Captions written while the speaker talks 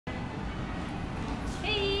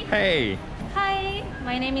Hey. Hi,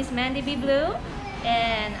 my name is Mandy B. Blue,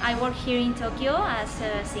 and I work here in Tokyo as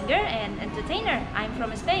a singer and entertainer. I'm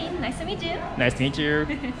from Spain. Nice to meet you. Nice to meet you.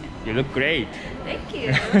 You look great. Thank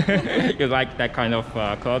you. You like that kind of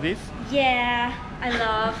clothes? Yeah, I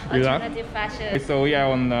love You love? alternative fashion. So we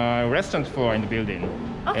are on the restaurant floor in the building.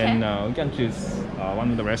 Okay. And we can choose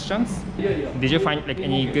one of the restaurants. Did you find like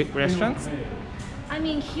any good restaurants? I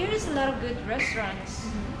mean, here's a lot of good restaurants.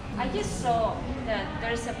 I just saw that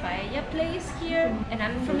there's a paella place here, and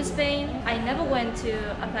I'm from Spain. I never went to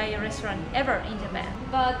a paella restaurant ever in Japan.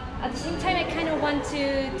 But at the same time, I kind of want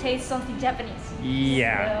to taste something Japanese.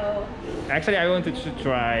 Yeah. So, Actually, I wanted to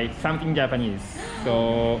try something Japanese.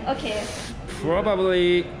 So okay.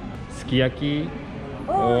 probably sukiyaki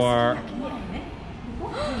or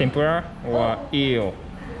tempura or eel.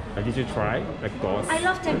 Did you try like those? I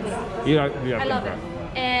love tempura. You love I love tempura.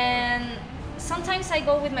 it. And sometimes I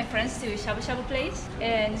go with my friends to shabu shabu place,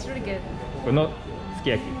 and it's really good. But not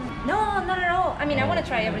sukiyaki. No, not at all. I mean, I want to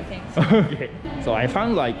try everything. Okay. So I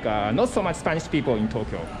found like not so much Spanish people in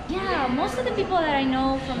Tokyo. Yeah, most of the people that I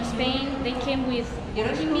know from Spain, they came with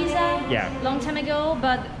working visa long time ago.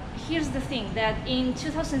 But here's the thing, that in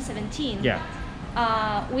 2017,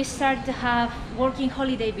 we started to have working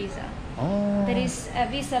holiday visa. Oh. That is a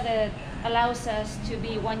visa that allows us to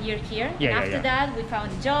be 1 year here. And after that, we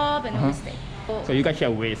found a job and we stayed. So you got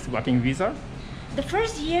here with working visa? The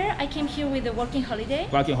first year, I came here with a working holiday.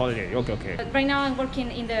 Working holiday, okay. But right now, I'm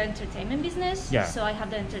working in the entertainment business. Yeah. So I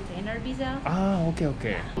have the entertainer visa. Ah,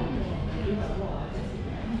 okay.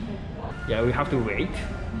 Yeah, we have to wait.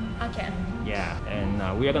 Okay. Yeah,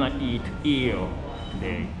 and we are gonna eat eel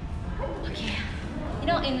today. Okay. You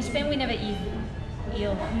know, in Spain, we never eat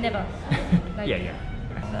eel. Never. Like, Yeah.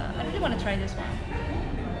 I really want to try this one.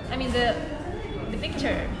 I mean, the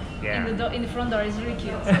picture in the front door is really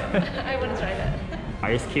cute. So I want to try that.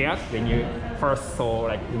 Are you scared when you first saw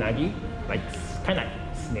like unagi, like kind of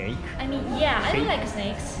snake? I mean, yeah, I don't like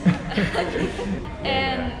snakes.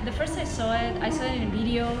 And the first I saw it in a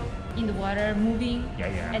video in the water moving.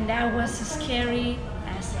 Yeah. And that was scary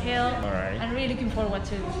as hell. Alright. I'm really looking forward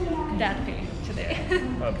to that thing today.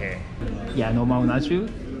 Okay. いや、うな重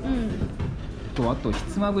とあとひ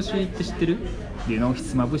つまぶしって知ってる？ Do you know ひ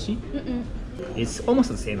つまぶし? It's almost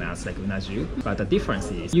the same as like unaju, but the difference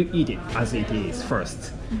is you eat it as it is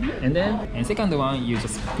first, and second one you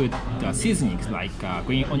just put the seasonings like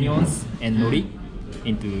green onions and nori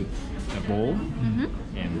into the bowl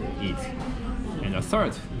and eat, and the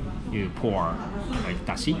third you pour like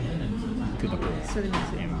dashi to the bowl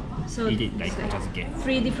and eat it like ochazuke.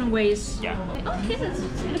 3 different ways. Yeah. Okay, that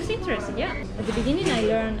looks interesting. Yeah. At the beginning, I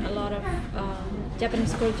learned a lot of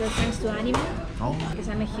Japanese culture thanks to anime. Because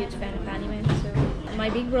I'm a huge fan of anime. So my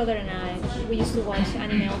big brother and I, we used to watch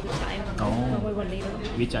anime all the time when we were little.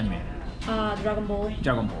 Which anime? Dragon Ball.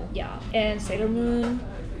 Dragon Ball. Yeah, and Sailor Moon.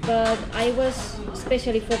 But I was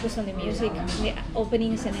especially focused on the music, the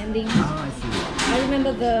openings and endings. Ah, I see. I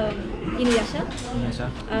remember the Inuyasha.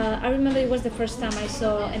 I remember it was the first time I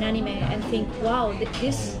saw an anime and think, wow,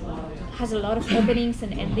 this has a lot of openings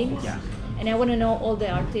and endings. Yeah. And I want to know all the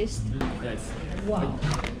artists. Yes. Wow.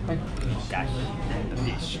 Dash and the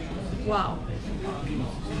dish. Wow.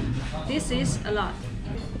 This is a lot.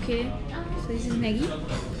 Okay, so this is negi.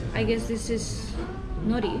 I guess this is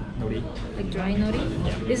nori, like dry nori.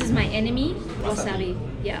 Yeah. This is my enemy, wasabi.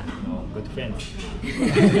 Yeah. Oh, good friends.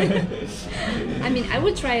 I mean, I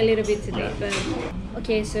will try a little bit today, but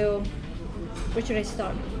okay. So, where should I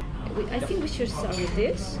start? I think we should start with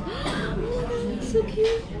this. So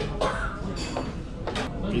cute.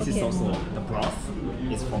 This is also the broth.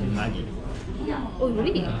 It's from nagi. Oh,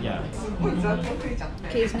 really? Yeah.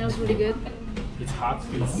 Okay, it smells really good. It's hot.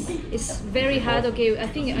 It's very hot. Okay, I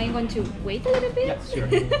think I'm going to wait a little bit. Yeah, sure.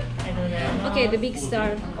 Okay, the big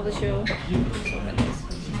star of the show.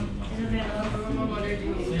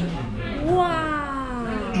 Wow.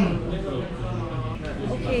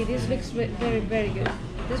 Okay, this looks very good.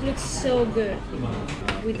 This looks so good.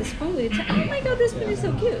 With the spoon, oh my god, this spoon is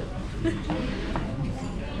so cute.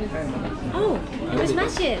 Oh, you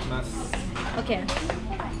smash it. Okay.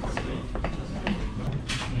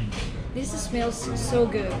 This smells so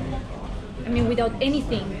good. I mean, without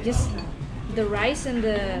anything, just the rice and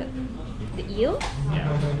the eel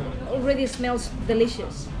already smells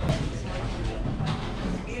delicious.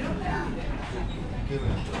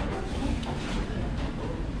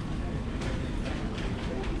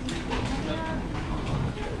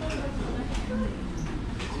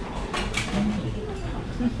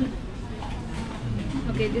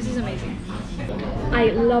 Okay, this is amazing.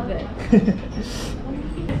 I love it.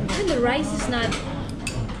 And the rice is not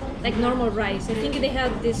like normal rice. I think they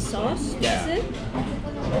have this sauce. Yeah. Is it?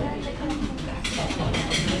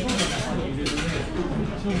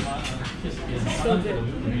 So good.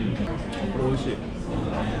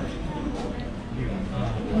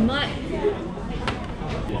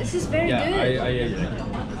 This is very good.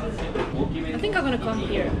 I think I'm gonna come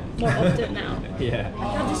here more often now. Yeah.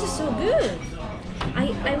 Oh, this is so good.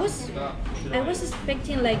 I was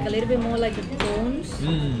expecting like a little bit more like the bones,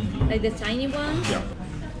 like the tiny ones. Yeah.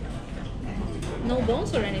 No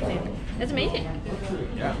bones or anything. That's amazing.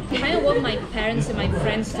 Yeah. If I want my parents and my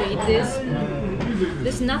friends to eat this,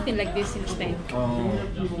 there's nothing like this in Spain.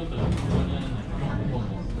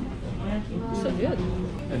 So good.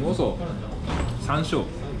 And also, sansho.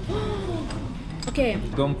 Okay.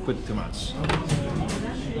 Don't put too much.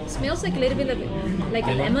 Smells like a little bit like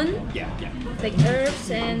a lemon. Yeah. Like herbs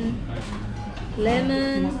and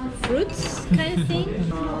lemon fruits kind of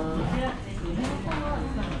thing.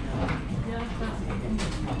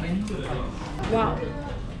 Wow.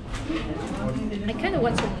 I kind of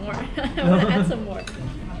want some more. I want to add some more.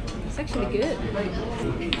 It's actually good.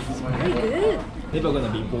 It's very good. Never gonna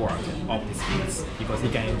be bored of these foods because you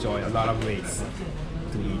can enjoy a lot of ways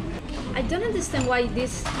to eat. I don't understand why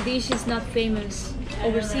this dish is not famous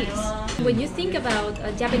overseas. When you think about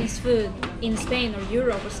Japanese food in Spain or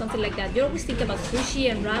Europe or something like that, you always think about sushi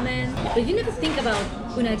and ramen, but you never think about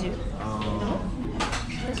unaju. No?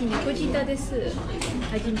 私猫舌です。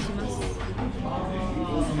味見します。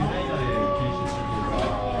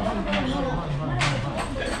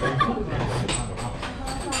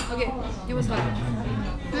Okay, it was hot.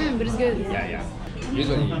 But it's good. Yeah.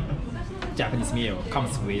 Usually, Japanese meal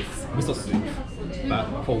comes with miso soup, but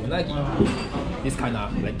for unagi, this kind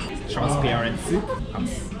of like transparent soup comes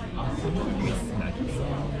with unagi.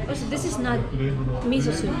 Oh, so this is not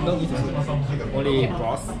miso soup. No miso soup, only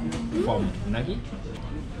broth from unagi.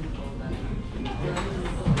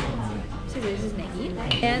 So this is negi.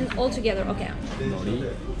 And all together, okay.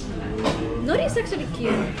 Nori. Nori is actually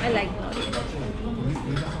cute. I like nori.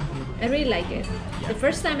 I really like it. The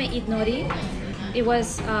first time I eat nori, it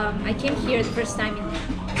was, I came here the first time in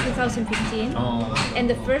 2015. And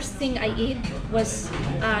the first thing I eat was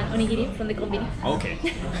onigiri from the kombini. Okay.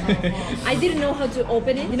 I didn't know how to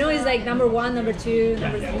open it. You know, it's like number 1, number 2,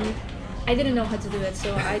 number 3. I didn't know how to do it,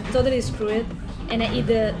 so I totally screwed it. And I eat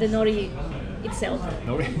the nori itself.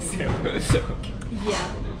 Nori itself. Okay.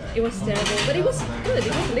 Yeah, it was terrible, but it was good.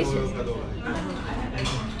 It was delicious.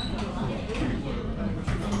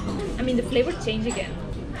 I mean, the flavor changed again.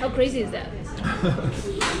 How crazy is that?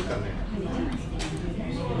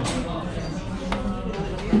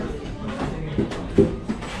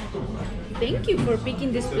 Thank you for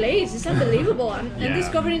picking this place. It's unbelievable. I'm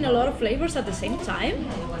discovering a lot of flavors at the same time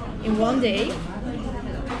in one day.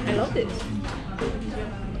 I love this.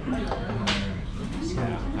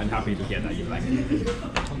 I'm happy to hear that you like it.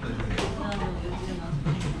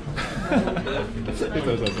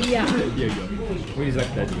 Yeah. Here you go. We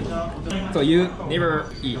like that. So you never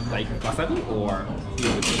eat like wasabi, or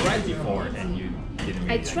you tried before and you didn't?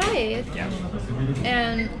 I tried it. Yeah.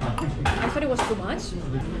 And I thought it was too much. You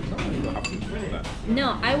have to do that.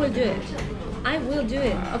 No, I will do it. I will do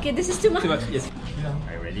it. Okay, this is too much. Too much. Yes.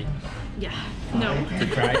 Are you ready Yeah. No. to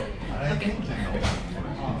try? Okay.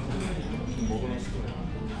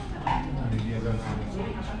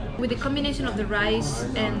 With the combination of the rice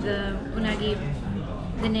and the unagi,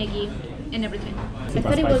 the negi, and everything. I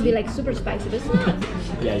thought it would be like super spicy, but it's not.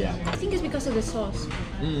 Yeah. I think it's because of the sauce.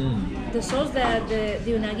 The sauce that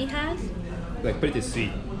the unagi has. Like pretty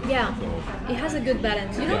sweet. Yeah, it has a good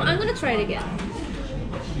balance. You know, I'm gonna try it again.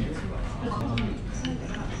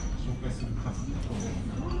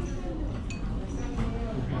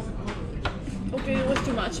 Okay, it was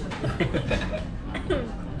too much.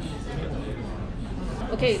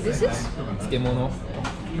 Okay, this is? Tsukemono.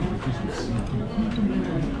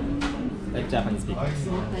 Like Japanese people.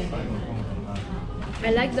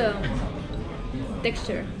 I like the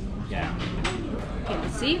texture. Yeah. Okay,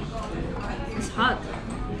 let's see. It's hot.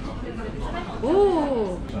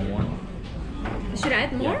 Oh, More. should I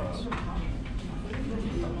add more?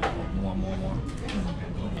 More.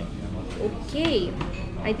 Okay.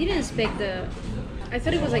 I didn't expect the... I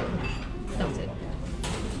thought it was like... That's it.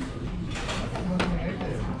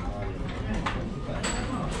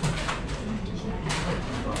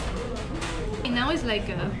 And now it's like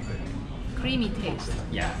a creamy taste.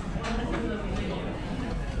 Yeah.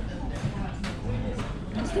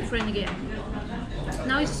 It's different again.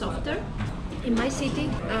 Now it's softer. In my city,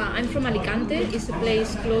 I'm from Alicante. It's a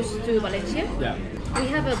place close to Valencia. Yeah. We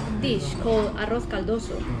have a dish called arroz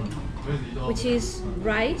caldoso, which is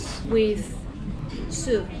rice with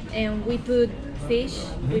soup, and we put fish,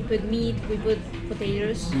 we put meat, we put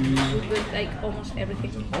potatoes, we put like almost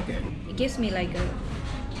everything. Okay. It gives me like a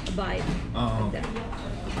vibe like that.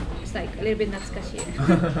 It's like a little bit natsukashi.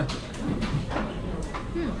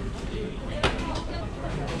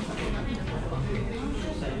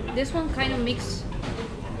 This one kind of mix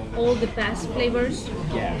all the past flavors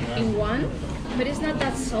in one, but it's not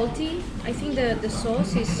that salty. I think the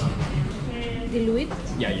sauce is diluted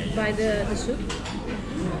by the soup.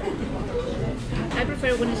 I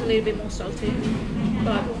prefer when it's a little bit more salty,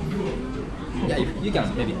 but Yeah, if you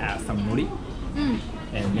can maybe add some nori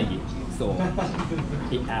and maybe so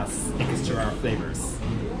it adds extra flavors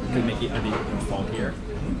to make it a bit saltier.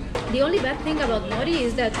 the only bad thing about nori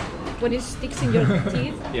is that when it sticks in your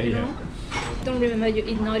teeth, you know, don't remember you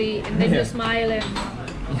eat nori and then you smile and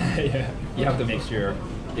You have to make sure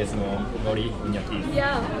there's no nori in your teeth.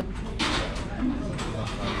 yeah.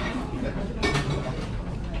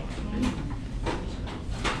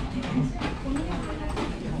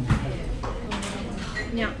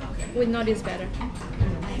 Yeah, with nori is better.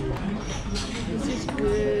 This is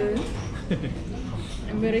good.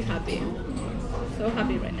 I'm very happy. So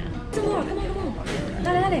happy right now. Come on, come on, come on.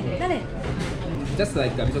 Dale. Just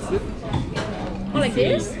like a miso soup. Oh, like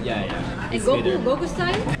this? Yeah. Like It's Goku, better. Goku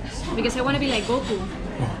style? Because I want to be like Goku.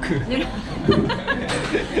 You know?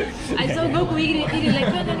 I saw Goku eating like,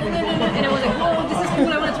 no, and I was like, whoa, this is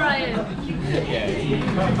cool, I want to try it.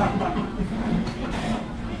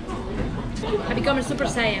 I become a Super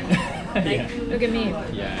Saiyan. Like, look at me.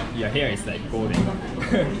 Yeah, your hair is like golden.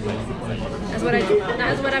 That's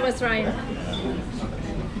what I was trying.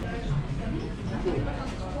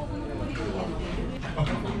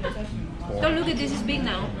 Don't look at this, it's big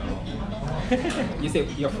now. You say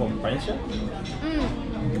you're from Valencia?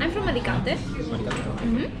 I'm from Alicante.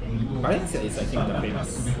 Valencia is, I think, the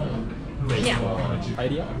famous place for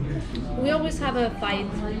paella. We always have a fight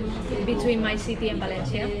between my city and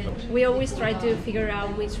Valencia. We always try to figure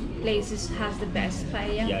out which places has the best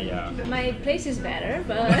paella. Yeah. My place is better,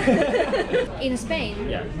 but in Spain,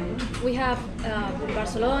 we have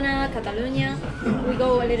Barcelona, Catalonia. We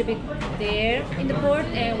go a little bit there in the port,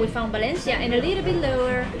 and we found Valencia, and a little bit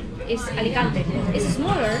lower is Alicante. It's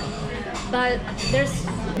smaller, but there's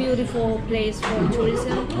beautiful place for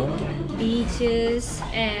tourism, beaches,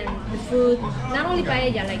 and the food. Not only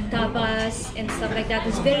paella, like tapas and stuff like that.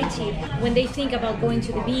 It's very cheap. When they think about going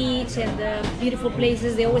to the beach and the beautiful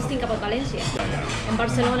places, they always think about Valencia and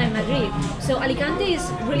Barcelona and Madrid. So Alicante is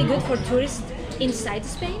really good for tourists inside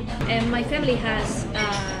Spain. And my family has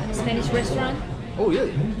a Spanish restaurant. Oh,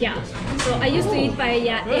 really? Yeah. So I used to eat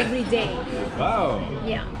paella every day. Wow.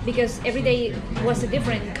 Yeah, because every day was a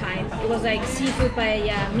different kind. It was like seafood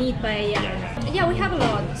paella, meat paella. Yeah, we have a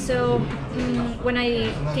lot. So when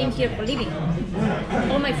I came here for living,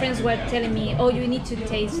 all my friends were telling me, oh, you need to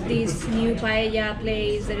taste this new paella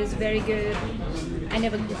place that is very good. I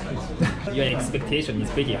never tried. Your expectation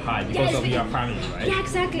is pretty high because of your family, right? Yeah,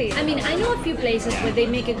 exactly. I mean, I know a few places where they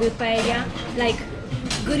make a good paella, like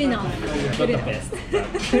good enough. Not the best.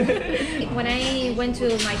 When I went to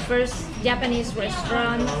my first Japanese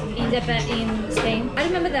restaurant in Spain, I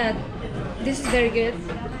remember that this is very good.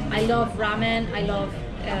 I love ramen, I love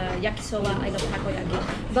yakisoba, I love takoyaki.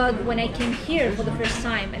 But when I came here for the first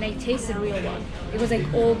time and I tasted real one, it was like,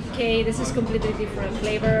 okay, this is completely different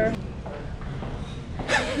flavor.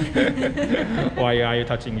 Why are you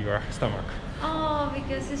touching your stomach? Oh,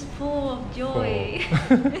 because it's full of joy.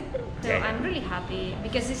 So I'm really happy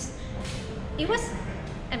because it was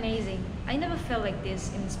amazing. I never felt like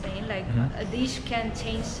this in Spain. Like a dish can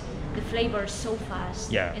change the flavor so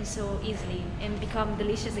fast and so easily and become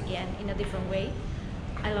delicious again in a different way.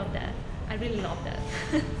 I love that. I really love that.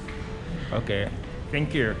 Okay,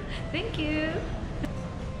 thank you. Thank you.